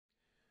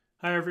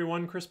Hi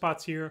everyone, Chris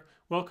Potts here.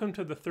 Welcome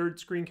to the third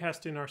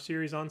screencast in our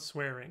series on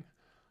swearing.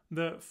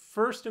 The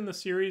first in the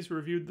series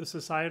reviewed the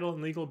societal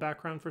and legal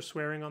background for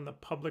swearing on the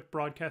public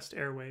broadcast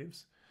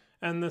airwaves,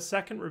 and the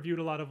second reviewed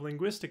a lot of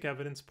linguistic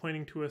evidence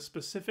pointing to a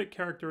specific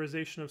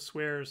characterization of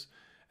swears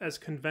as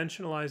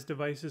conventionalized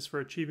devices for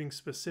achieving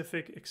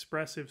specific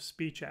expressive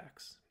speech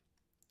acts.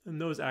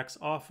 And those acts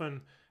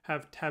often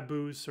have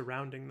taboos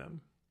surrounding them.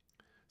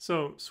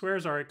 So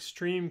swears are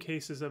extreme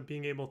cases of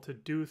being able to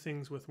do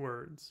things with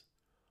words.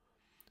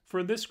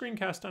 For this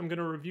screencast, I'm going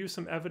to review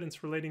some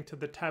evidence relating to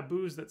the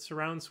taboos that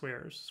surround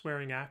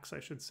swearing acts,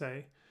 I should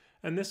say,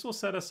 and this will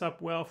set us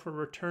up well for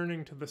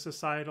returning to the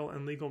societal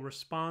and legal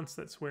response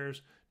that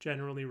swears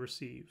generally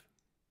receive.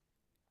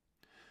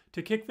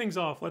 To kick things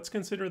off, let's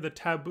consider the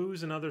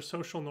taboos and other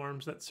social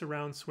norms that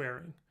surround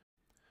swearing.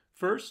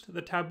 First,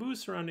 the taboos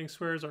surrounding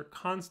swears are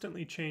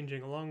constantly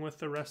changing along with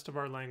the rest of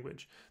our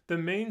language. The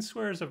main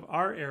swears of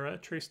our era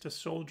trace to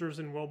soldiers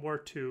in World War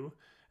II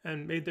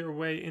and made their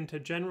way into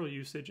general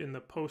usage in the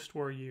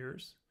post-war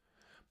years.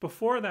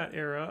 Before that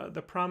era,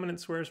 the prominent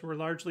swears were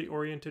largely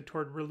oriented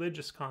toward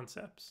religious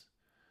concepts.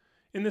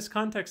 In this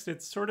context,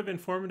 it's sort of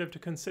informative to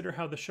consider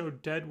how the show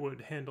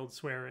Deadwood handled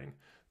swearing.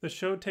 The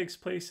show takes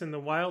place in the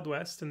Wild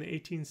West in the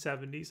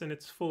 1870s, and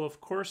it's full of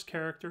coarse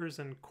characters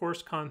and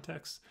coarse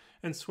contexts,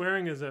 and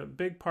swearing is a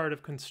big part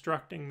of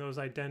constructing those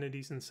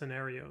identities and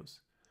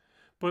scenarios.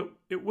 But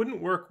it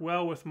wouldn't work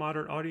well with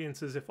modern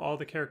audiences if all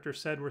the characters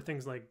said were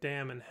things like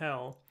damn and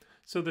hell,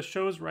 so the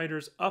show's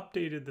writers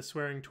updated the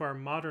swearing to our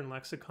modern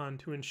lexicon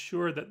to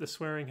ensure that the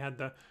swearing had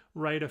the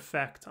right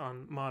effect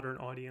on modern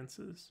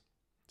audiences.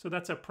 So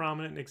that's a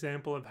prominent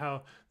example of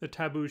how the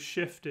taboos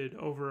shifted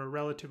over a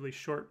relatively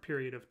short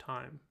period of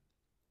time.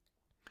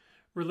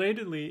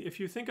 Relatedly, if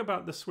you think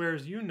about the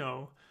swears you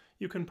know,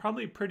 you can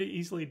probably pretty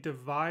easily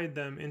divide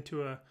them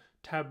into a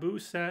taboo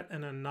set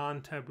and a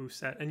non-taboo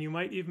set, and you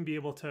might even be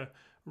able to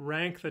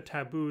rank the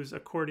taboos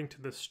according to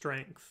the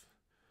strength.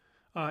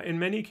 In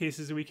many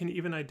cases, we can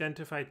even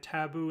identify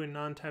taboo and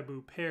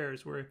non-taboo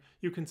pairs, where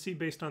you can see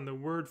based on the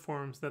word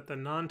forms that the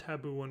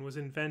non-taboo one was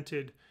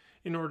invented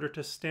in order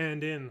to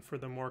stand in for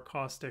the more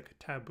caustic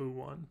taboo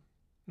one.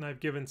 And I've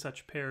given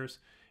such pairs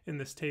in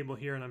this table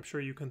here, and I'm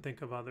sure you can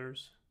think of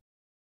others.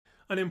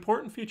 An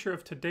important feature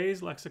of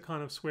today's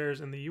lexicon of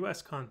swears in the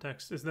US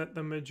context is that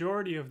the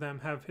majority of them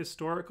have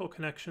historical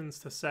connections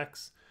to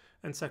sex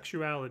and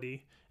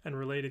sexuality and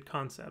related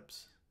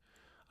concepts.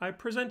 I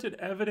presented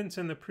evidence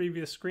in the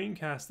previous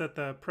screencast that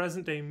the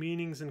present-day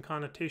meanings and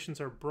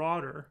connotations are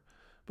broader,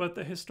 but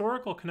the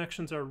historical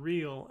connections are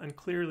real and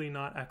clearly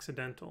not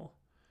accidental.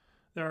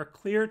 There are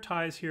clear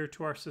ties here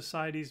to our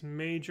society's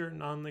major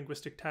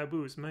non-linguistic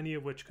taboos, many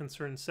of which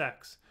concern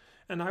sex.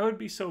 And I would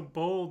be so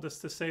bold as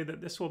to say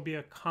that this will be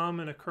a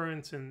common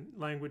occurrence in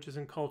languages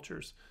and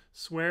cultures.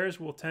 Swears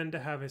will tend to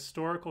have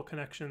historical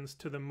connections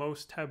to the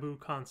most taboo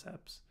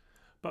concepts,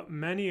 but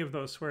many of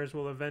those swears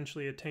will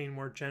eventually attain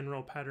more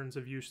general patterns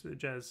of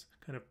usage as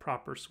kind of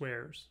proper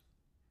swears.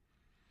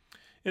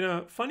 In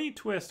a funny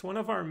twist, one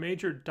of our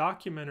major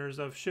documenters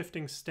of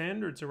shifting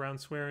standards around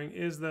swearing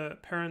is the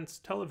Parents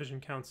Television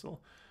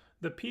Council.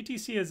 The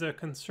PTC is a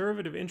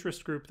conservative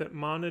interest group that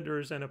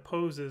monitors and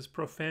opposes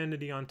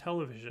profanity on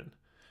television.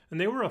 And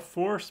they were a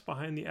force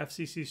behind the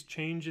FCC's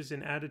changes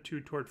in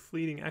attitude toward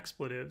fleeting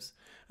expletives,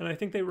 and I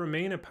think they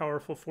remain a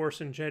powerful force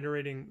in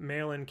generating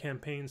mail-in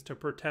campaigns to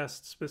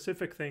protest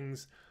specific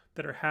things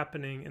that are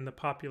happening in the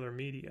popular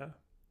media.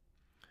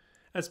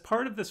 As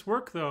part of this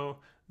work, though,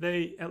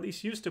 they at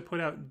least used to put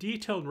out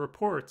detailed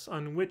reports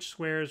on which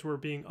swears were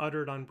being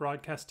uttered on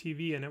broadcast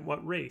TV and at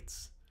what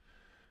rates.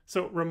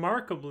 So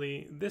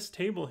remarkably, this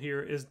table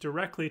here is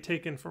directly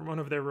taken from one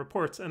of their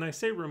reports, and I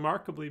say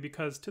remarkably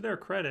because, to their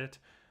credit,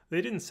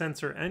 they didn't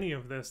censor any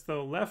of this. The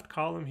left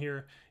column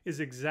here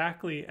is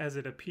exactly as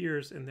it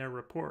appears in their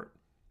report.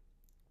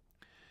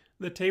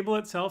 The table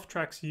itself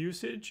tracks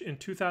usage in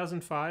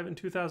 2005 and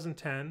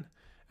 2010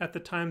 at the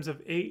times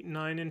of 8,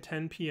 9, and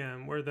 10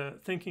 p.m., where the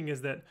thinking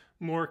is that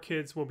more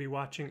kids will be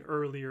watching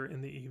earlier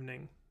in the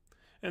evening.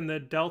 And the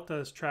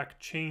deltas track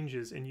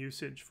changes in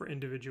usage for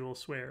individual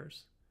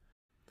swears.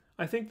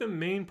 I think the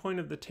main point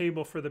of the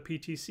table for the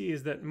PTC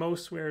is that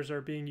most swears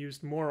are being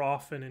used more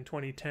often in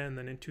 2010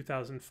 than in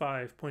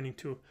 2005, pointing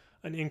to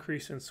an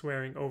increase in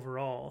swearing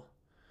overall.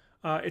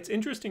 It's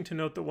interesting to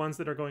note the ones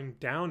that are going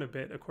down a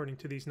bit according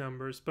to these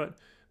numbers, but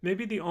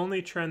maybe the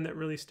only trend that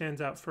really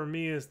stands out for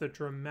me is the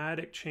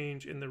dramatic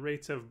change in the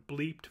rates of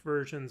bleeped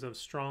versions of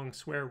strong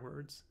swear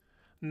words.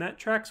 And that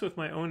tracks with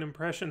my own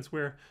impressions,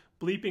 where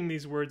bleeping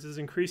these words is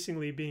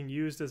increasingly being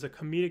used as a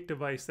comedic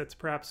device that's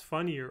perhaps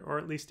funnier or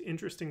at least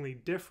interestingly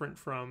different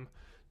from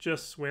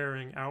just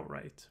swearing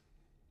outright.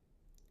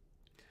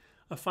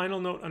 A final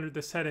note under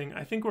this heading: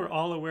 I think we're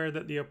all aware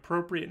that the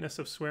appropriateness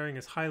of swearing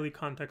is highly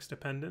context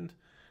dependent.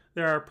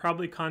 There are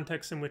probably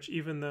contexts in which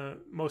even the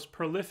most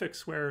prolific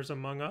swearers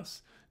among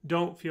us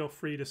don't feel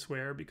free to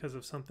swear because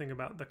of something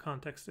about the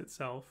context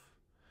itself.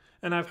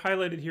 And I've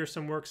highlighted here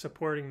some work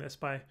supporting this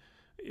by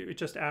It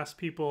just asks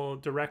people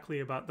directly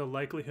about the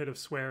likelihood of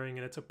swearing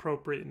and its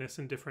appropriateness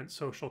in different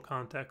social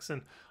contexts.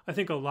 And I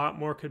think a lot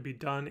more could be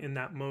done in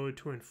that mode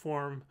to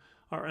inform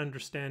our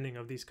understanding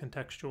of these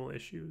contextual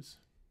issues.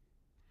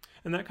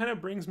 And that kind of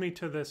brings me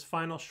to this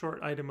final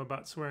short item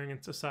about swearing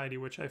in society,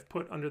 which I've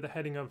put under the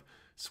heading of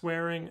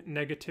swearing,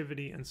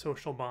 negativity, and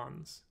social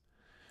bonds.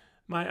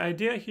 My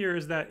idea here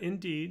is that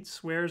indeed,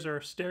 swears are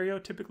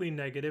stereotypically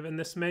negative, and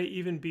this may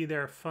even be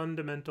their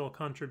fundamental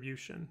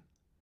contribution.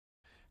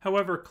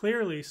 However,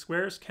 clearly,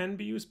 swears can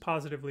be used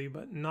positively,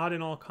 but not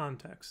in all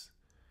contexts.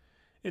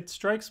 It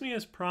strikes me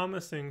as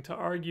promising to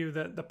argue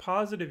that the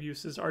positive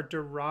uses are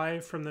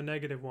derived from the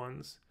negative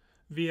ones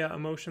via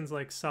emotions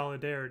like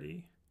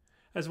solidarity,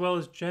 as well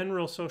as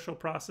general social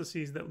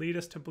processes that lead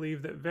us to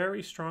believe that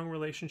very strong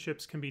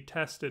relationships can be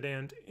tested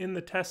and, in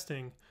the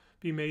testing,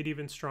 be made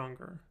even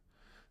stronger.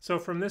 So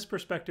from this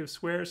perspective,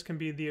 swears can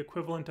be the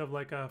equivalent of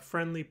like a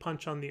friendly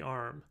punch on the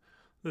arm,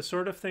 the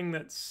sort of thing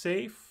that's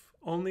safe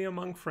only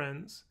among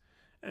friends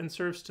and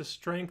serves to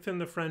strengthen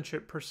the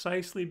friendship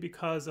precisely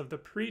because of the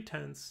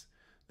pretense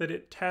that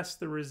it tests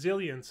the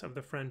resilience of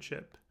the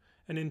friendship.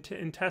 And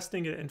in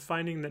testing it and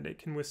finding that it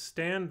can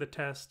withstand the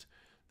test,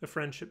 the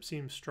friendship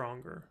seems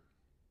stronger.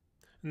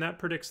 And that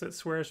predicts that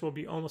swears will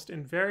be almost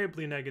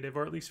invariably negative,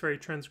 or at least very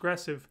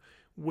transgressive,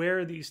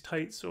 where these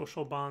tight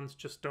social bonds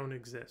just don't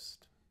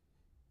exist.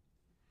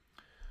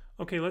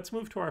 Okay, let's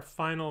move to our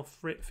final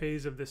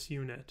phase of this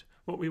unit.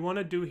 What we want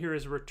to do here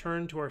is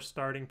return to our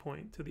starting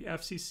point, to the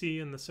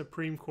FCC and the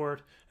Supreme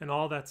Court and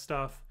all that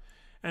stuff,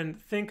 and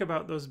think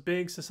about those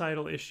big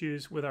societal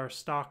issues with our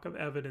stock of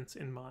evidence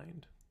in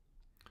mind.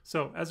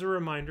 So, as a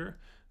reminder,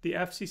 the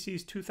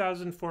FCC's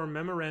 2004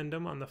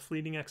 Memorandum on the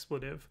Fleeting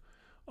Expletive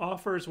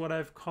offers what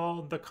I've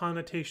called the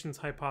connotations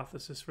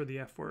hypothesis for the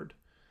F word.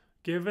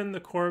 Given the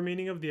core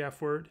meaning of the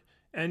F word,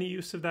 any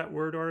use of that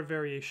word or a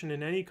variation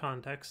in any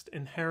context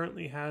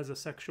inherently has a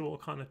sexual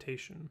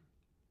connotation.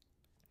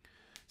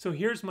 So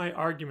here's my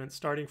argument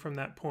starting from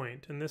that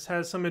point, and this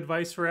has some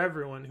advice for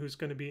everyone who's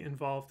going to be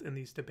involved in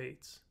these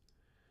debates.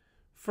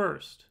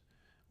 First,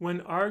 when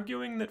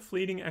arguing that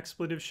fleeting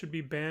expletives should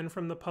be banned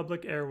from the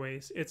public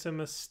airways, it's a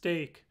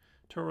mistake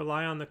to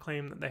rely on the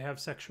claim that they have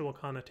sexual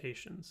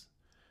connotations.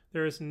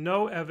 There is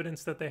no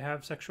evidence that they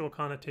have sexual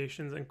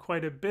connotations, and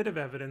quite a bit of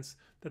evidence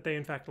that they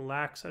in fact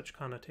lack such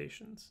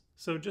connotations.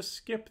 So just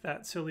skip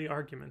that silly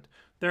argument.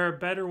 There are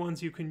better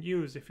ones you can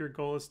use if your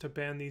goal is to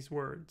ban these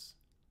words.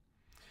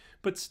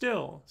 But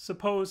still,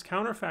 suppose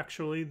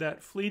counterfactually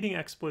that fleeting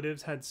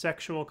expletives had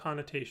sexual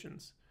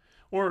connotations.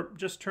 Or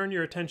just turn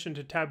your attention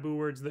to taboo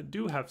words that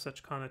do have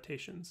such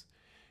connotations.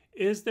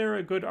 Is there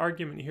a good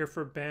argument here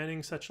for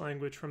banning such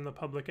language from the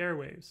public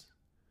airwaves?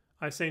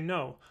 I say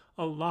no.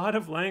 A lot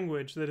of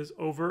language that is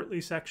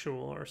overtly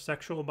sexual or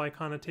sexual by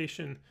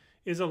connotation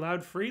is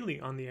allowed freely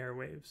on the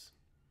airwaves.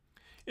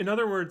 In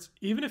other words,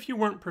 even if you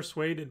weren't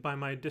persuaded by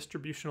my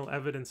distributional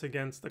evidence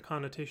against the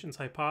connotations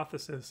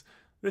hypothesis,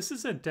 this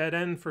is a dead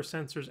end for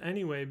censors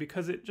anyway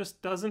because it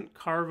just doesn't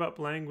carve up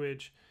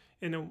language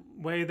in a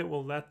way that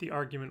will let the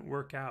argument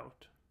work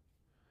out.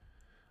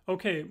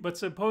 Okay, but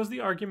suppose the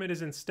argument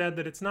is instead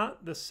that it's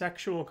not the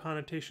sexual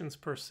connotations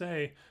per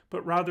se,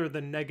 but rather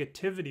the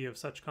negativity of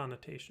such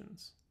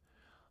connotations.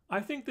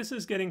 I think this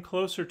is getting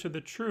closer to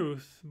the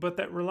truth, but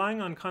that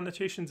relying on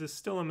connotations is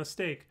still a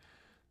mistake.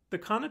 The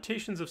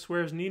connotations of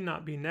swears need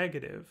not be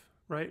negative,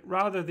 right?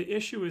 Rather, the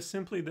issue is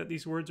simply that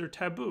these words are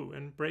taboo,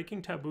 and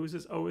breaking taboos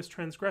is always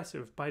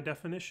transgressive by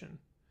definition.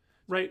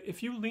 Right,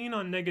 if you lean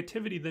on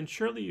negativity, then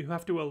surely you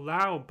have to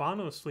allow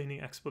Bono's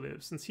fleeting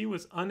expletive, since he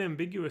was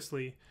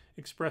unambiguously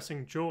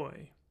expressing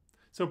joy.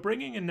 So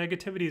bringing in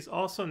negativity is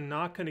also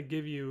not going to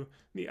give you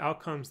the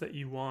outcomes that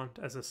you want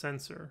as a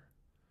censor.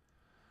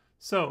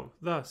 So,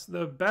 thus,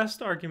 the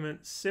best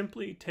argument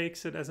simply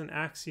takes it as an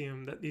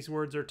axiom that these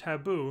words are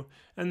taboo,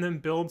 and then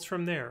builds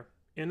from there.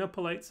 In a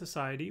polite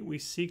society, we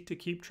seek to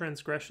keep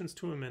transgressions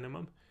to a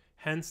minimum,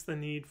 hence the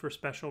need for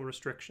special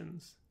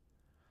restrictions.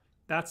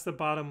 That's the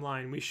bottom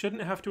line. We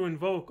shouldn't have to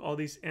invoke all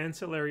these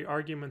ancillary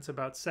arguments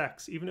about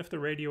sex, even if the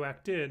Radio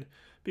Act did,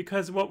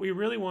 because what we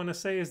really want to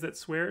say is that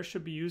swears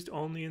should be used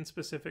only in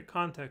specific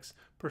contexts,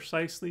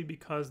 precisely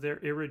because they're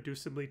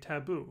irreducibly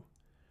taboo.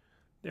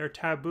 They're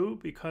taboo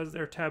because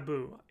they're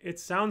taboo. It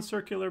sounds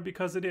circular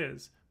because it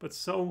is, but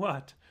so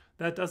what?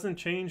 That doesn't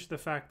change the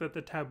fact that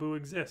the taboo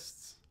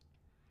exists.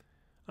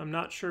 I'm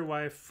not sure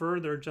why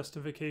further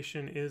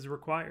justification is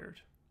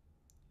required.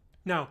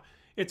 Now,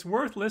 it's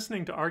worth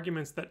listening to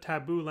arguments that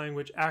taboo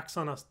language acts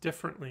on us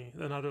differently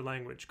than other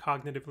language,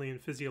 cognitively and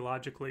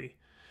physiologically,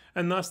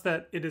 and thus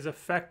that it is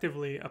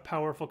effectively a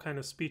powerful kind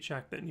of speech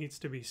act that needs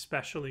to be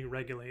specially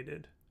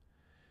regulated.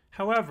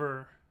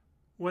 However,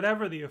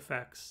 whatever the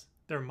effects,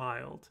 they're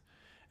mild,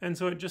 and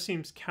so it just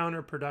seems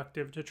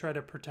counterproductive to try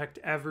to protect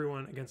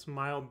everyone against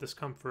mild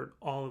discomfort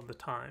all of the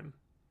time.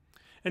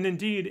 And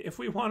indeed, if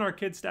we want our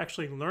kids to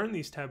actually learn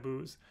these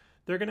taboos,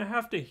 they're going to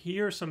have to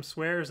hear some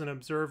swears and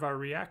observe our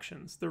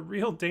reactions. The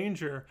real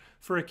danger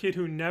for a kid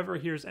who never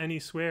hears any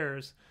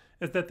swears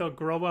is that they'll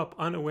grow up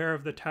unaware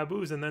of the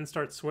taboos and then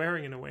start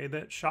swearing in a way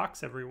that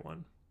shocks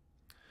everyone.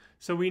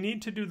 So we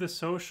need to do the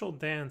social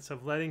dance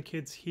of letting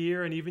kids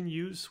hear and even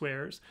use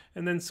swears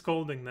and then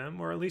scolding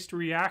them, or at least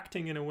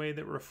reacting in a way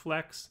that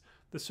reflects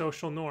the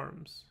social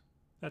norms.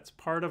 That's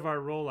part of our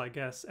role, I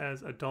guess,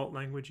 as adult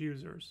language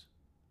users.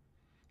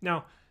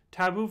 Now,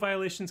 taboo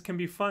violations can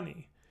be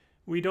funny.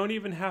 We don't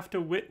even have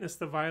to witness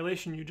the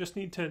violation. You just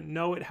need to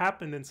know it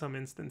happened in some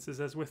instances,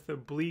 as with the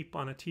bleep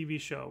on a TV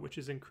show, which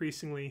is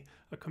increasingly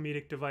a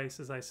comedic device,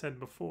 as I said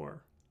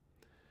before.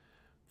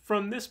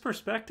 From this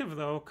perspective,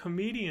 though,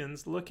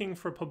 comedians looking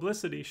for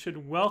publicity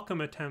should welcome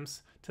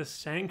attempts to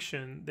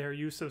sanction their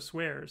use of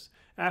swears.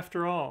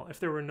 After all, if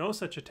there were no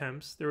such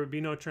attempts, there would be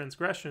no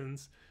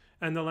transgressions,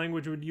 and the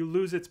language would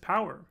lose its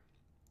power.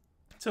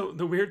 So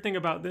the weird thing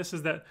about this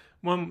is that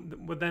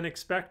one would then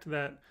expect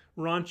that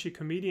raunchy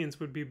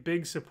comedians would be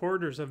big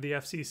supporters of the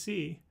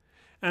FCC,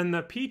 and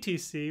the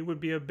PTC would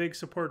be a big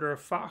supporter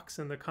of Fox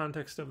in the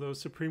context of those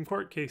Supreme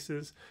Court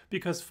cases,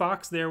 because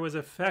Fox there was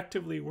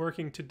effectively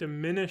working to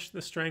diminish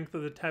the strength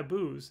of the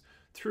taboos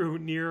through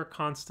near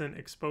constant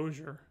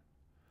exposure.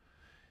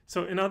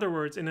 So in other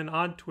words, in an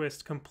odd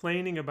twist,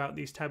 complaining about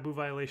these taboo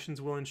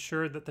violations will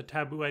ensure that the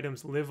taboo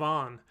items live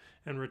on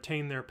and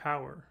retain their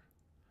power.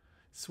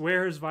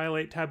 Swears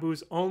violate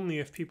taboos only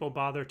if people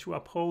bother to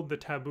uphold the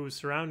taboos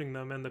surrounding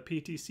them, and the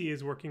PTC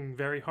is working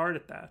very hard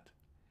at that.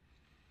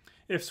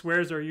 If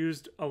swears are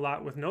used a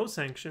lot with no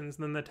sanctions,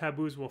 then the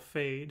taboos will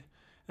fade,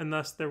 and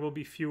thus there will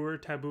be fewer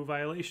taboo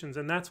violations.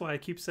 And that's why I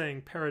keep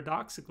saying,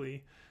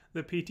 paradoxically,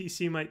 the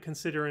PTC might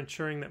consider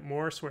ensuring that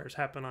more swears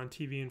happen on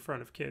TV in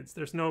front of kids.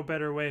 There's no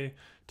better way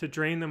to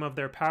drain them of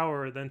their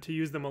power than to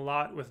use them a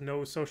lot with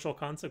no social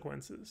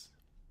consequences.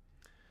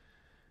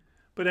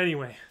 But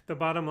anyway, the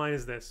bottom line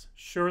is this.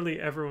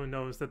 Surely everyone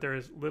knows that there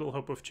is little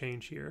hope of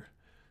change here.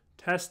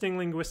 Testing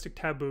linguistic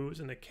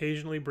taboos and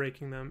occasionally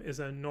breaking them is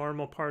a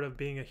normal part of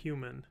being a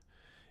human.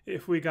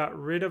 If we got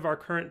rid of our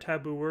current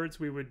taboo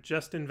words, we would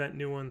just invent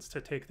new ones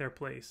to take their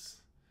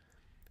place.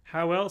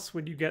 How else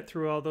would you get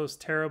through all those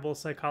terrible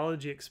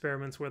psychology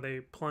experiments where they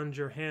plunge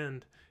your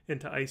hand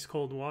into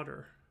ice-cold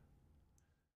water?